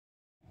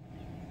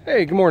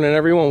Hey, good morning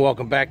everyone.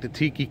 Welcome back to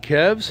Tiki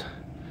Kev's.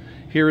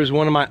 Here is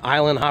one of my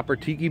Island Hopper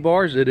Tiki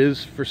bars. It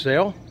is for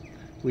sale.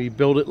 We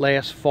built it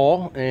last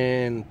fall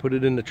and put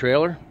it in the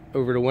trailer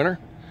over the winter.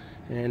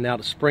 And now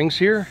the spring's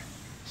here.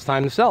 It's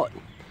time to sell it.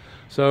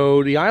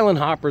 So the Island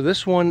Hopper,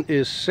 this one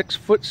is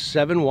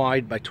 6'7"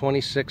 wide by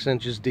 26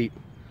 inches deep.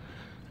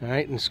 All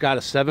right, and it's got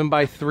a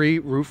 7x3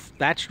 roof,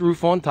 thatched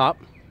roof on top.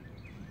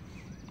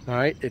 All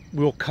right, it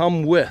will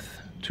come with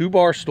 2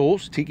 bar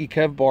stools, Tiki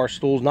Kev bar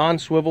stools,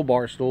 non-swivel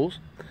bar stools.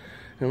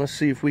 And let's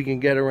see if we can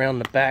get around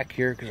the back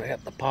here because I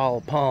got the pile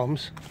of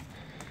palms.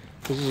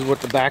 This is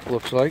what the back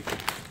looks like.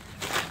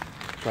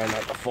 Try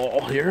not to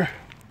fall here.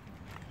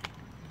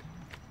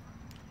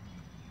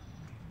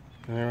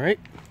 All right.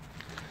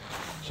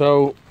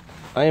 So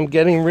I am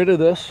getting rid of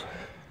this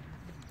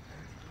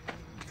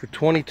for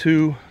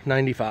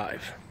 $22.95,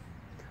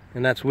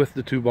 and that's with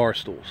the 2 bar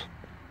stools.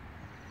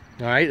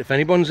 All right. If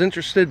anyone's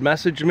interested,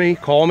 message me,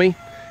 call me,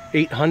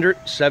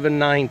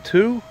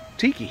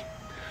 800-792-TIKI.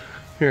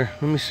 Here,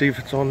 let me see if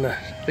it's on the,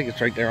 I think it's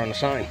right there on the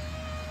sign.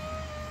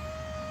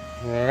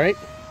 All right.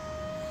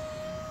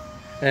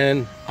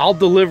 And I'll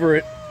deliver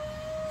it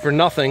for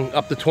nothing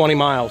up to 20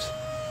 miles.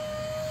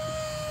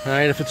 All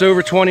right, if it's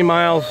over 20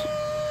 miles,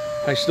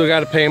 I still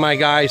got to pay my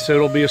guy, so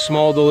it'll be a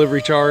small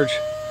delivery charge.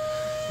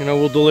 You know,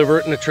 we'll deliver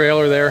it in the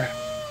trailer there.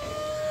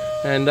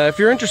 And if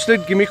you're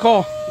interested, give me a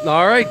call.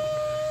 All right,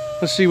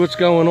 let's see what's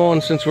going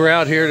on since we're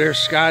out here. There's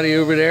Scotty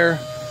over there.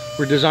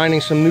 We're designing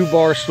some new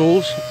bar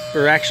stools,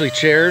 or actually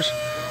chairs.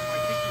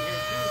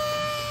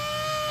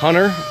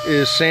 Hunter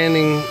is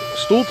sanding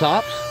stool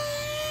tops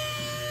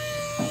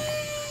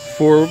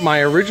for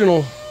my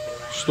original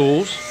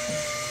stools.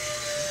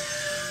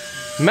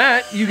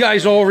 Matt, you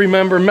guys all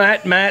remember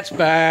Matt. Matt's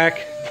back.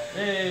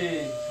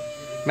 Hey.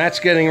 Matt's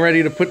getting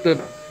ready to put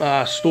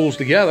the stools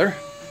together.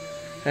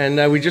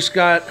 And we just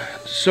got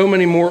so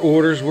many more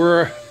orders.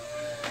 We're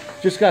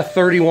just got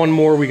 31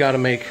 more we got to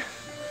make.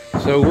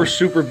 So we're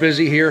super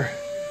busy here.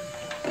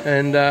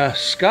 And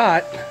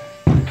Scott,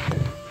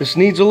 this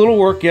needs a little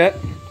work yet.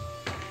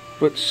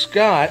 But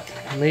Scott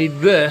made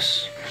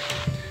this,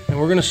 and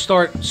we're gonna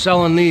start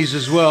selling these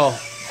as well.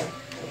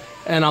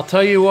 And I'll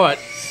tell you what,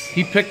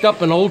 he picked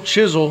up an old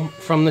chisel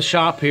from the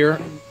shop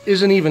here.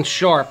 Isn't even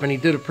sharp, and he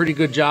did a pretty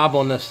good job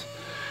on this.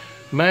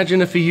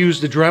 Imagine if he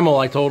used the Dremel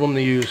I told him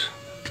to use.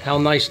 How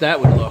nice that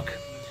would look.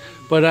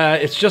 But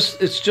it's just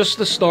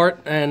the start,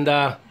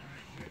 and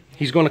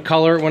he's gonna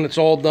color it when it's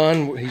all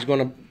done. He's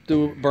gonna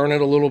burn it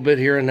a little bit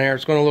here and there.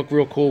 It's gonna look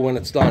real cool when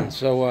it's done.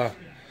 So,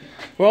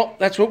 well,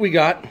 that's what we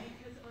got.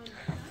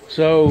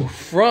 So,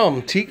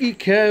 from Tiki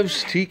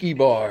Kev's Tiki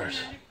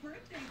Bars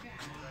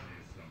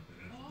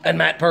and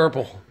Matt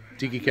Purple,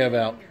 Tiki Kev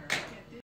out.